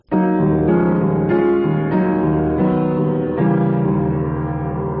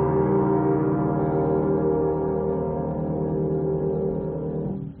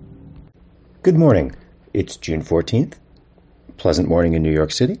Good morning. It's June 14th. Pleasant morning in New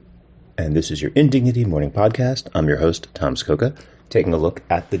York City. And this is your Indignity Morning Podcast. I'm your host, Tom Skoka, taking a look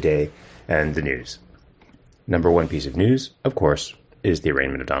at the day and the news. Number one piece of news, of course, is the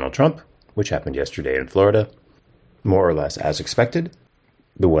arraignment of Donald Trump, which happened yesterday in Florida, more or less as expected.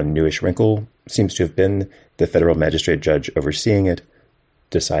 The one newish wrinkle seems to have been the federal magistrate judge overseeing it,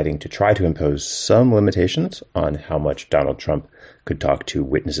 deciding to try to impose some limitations on how much Donald Trump could talk to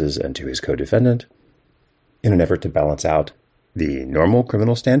witnesses and to his co-defendant in an effort to balance out the normal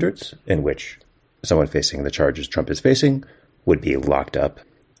criminal standards in which someone facing the charges Trump is facing would be locked up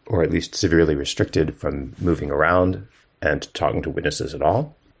or at least severely restricted from moving around and talking to witnesses at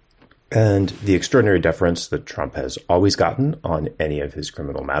all, and the extraordinary deference that Trump has always gotten on any of his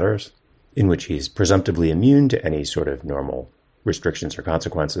criminal matters, in which he's presumptively immune to any sort of normal restrictions or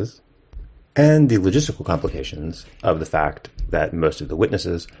consequences, and the logistical complications of the fact that most of the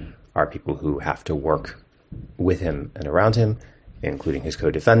witnesses are people who have to work with him and around him, including his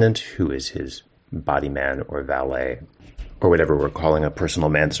co-defendant, who is his body man or valet, or whatever we're calling a personal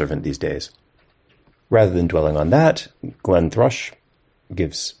manservant these days. Rather than dwelling on that, Glenn Thrush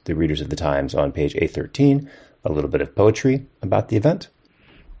gives the readers of the Times on page 813 a little bit of poetry about the event.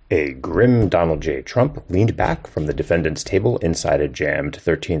 A grim Donald J. Trump leaned back from the defendant's table inside a jammed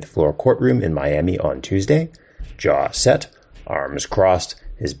 13th floor courtroom in Miami on Tuesday, jaw set, arms crossed,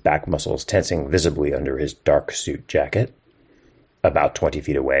 his back muscles tensing visibly under his dark suit jacket. About 20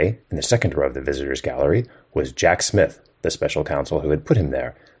 feet away, in the second row of the visitors' gallery, was Jack Smith, the special counsel who had put him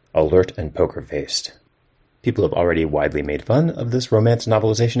there, alert and poker-faced. People have already widely made fun of this romance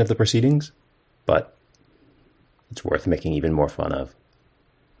novelization of the proceedings, but it's worth making even more fun of.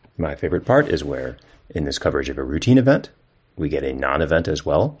 My favorite part is where, in this coverage of a routine event, we get a non-event as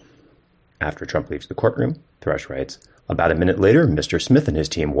well. After Trump leaves the courtroom, Thrush writes, about a minute later, Mr. Smith and his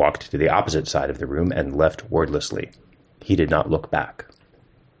team walked to the opposite side of the room and left wordlessly. He did not look back.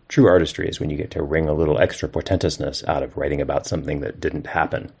 True artistry is when you get to wring a little extra portentousness out of writing about something that didn't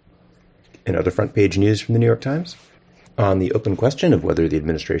happen. In other front-page news from the New York Times, on the open question of whether the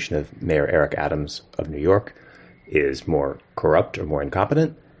administration of Mayor Eric Adams of New York is more corrupt or more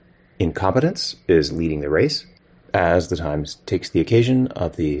incompetent, incompetence is leading the race, as the Times takes the occasion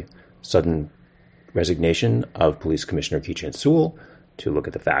of the sudden resignation of Police Commissioner Keechant Sewell to look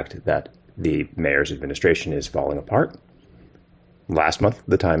at the fact that the mayor's administration is falling apart. Last month,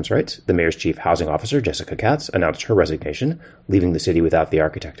 the Times writes, the mayor's chief housing officer, Jessica Katz, announced her resignation, leaving the city without the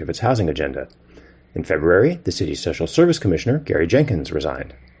architect of its housing agenda. In February, the city's social service commissioner, Gary Jenkins,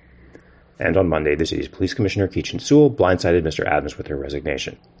 resigned. And on Monday, the city's police commissioner, Keechant Sewell, blindsided Mr. Adams with her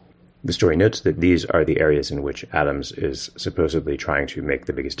resignation. The story notes that these are the areas in which Adams is supposedly trying to make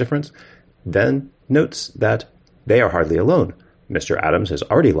the biggest difference, then notes that they are hardly alone. Mr. Adams has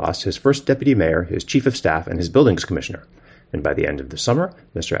already lost his first deputy mayor, his chief of staff, and his buildings commissioner. And by the end of the summer,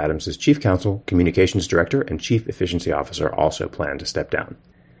 Mr. Adams' chief counsel, communications director, and chief efficiency officer also plan to step down.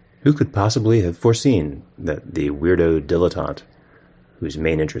 Who could possibly have foreseen that the weirdo dilettante, whose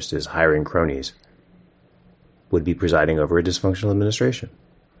main interest is hiring cronies, would be presiding over a dysfunctional administration?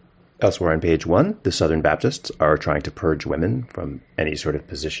 Elsewhere on page 1, the Southern Baptists are trying to purge women from any sort of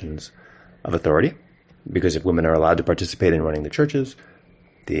positions of authority, because if women are allowed to participate in running the churches,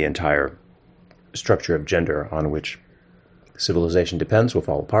 the entire structure of gender on which civilization depends will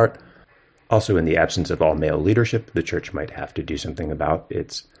fall apart. Also, in the absence of all male leadership, the church might have to do something about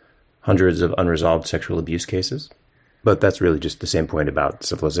its hundreds of unresolved sexual abuse cases. But that's really just the same point about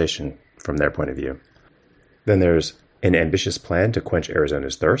civilization from their point of view. Then there's an ambitious plan to quench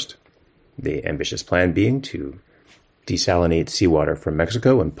Arizona's thirst. The ambitious plan being to desalinate seawater from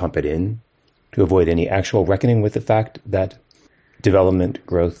Mexico and pump it in to avoid any actual reckoning with the fact that development,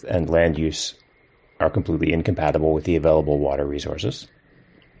 growth, and land use are completely incompatible with the available water resources.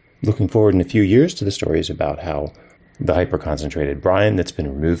 Looking forward in a few years to the stories about how the hyper-concentrated brine that's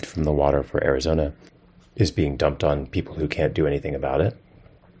been removed from the water for Arizona is being dumped on people who can't do anything about it.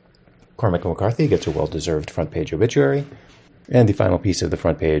 Cormac McCarthy gets a well-deserved front-page obituary, and the final piece of the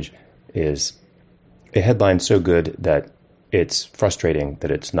front page is a headline so good that it's frustrating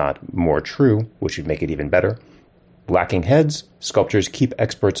that it's not more true, which would make it even better. Lacking heads, sculptures keep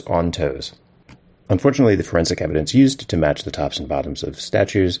experts on toes. Unfortunately, the forensic evidence used to match the tops and bottoms of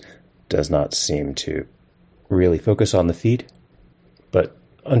statues does not seem to really focus on the feet, but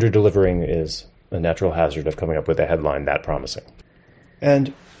under-delivering is a natural hazard of coming up with a headline that promising.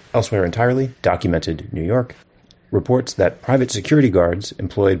 And elsewhere entirely, Documented New York reports that private security guards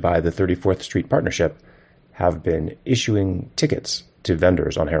employed by the 34th Street Partnership have been issuing tickets to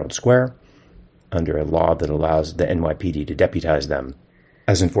vendors on Herald Square under a law that allows the NYPD to deputize them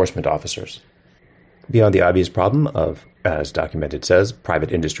as enforcement officers. Beyond the obvious problem of, as documented says,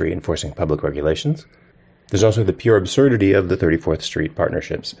 private industry enforcing public regulations, there's also the pure absurdity of the 34th Street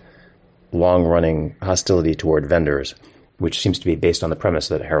partnerships, long-running hostility toward vendors, which seems to be based on the premise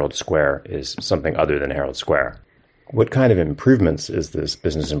that Herald Square is something other than Herald Square. What kind of improvements is this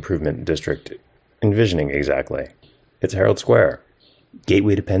business improvement district envisioning exactly? It's Herald Square,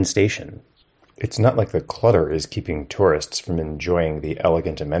 gateway to Penn Station. It's not like the clutter is keeping tourists from enjoying the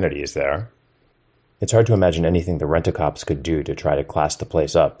elegant amenities there. It's hard to imagine anything the rent-a-cops could do to try to class the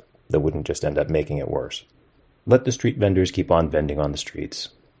place up that wouldn't just end up making it worse. Let the street vendors keep on vending on the streets.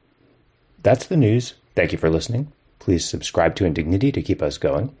 That's the news. Thank you for listening. Please subscribe to Indignity to keep us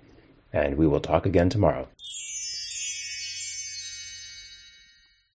going, and we will talk again tomorrow.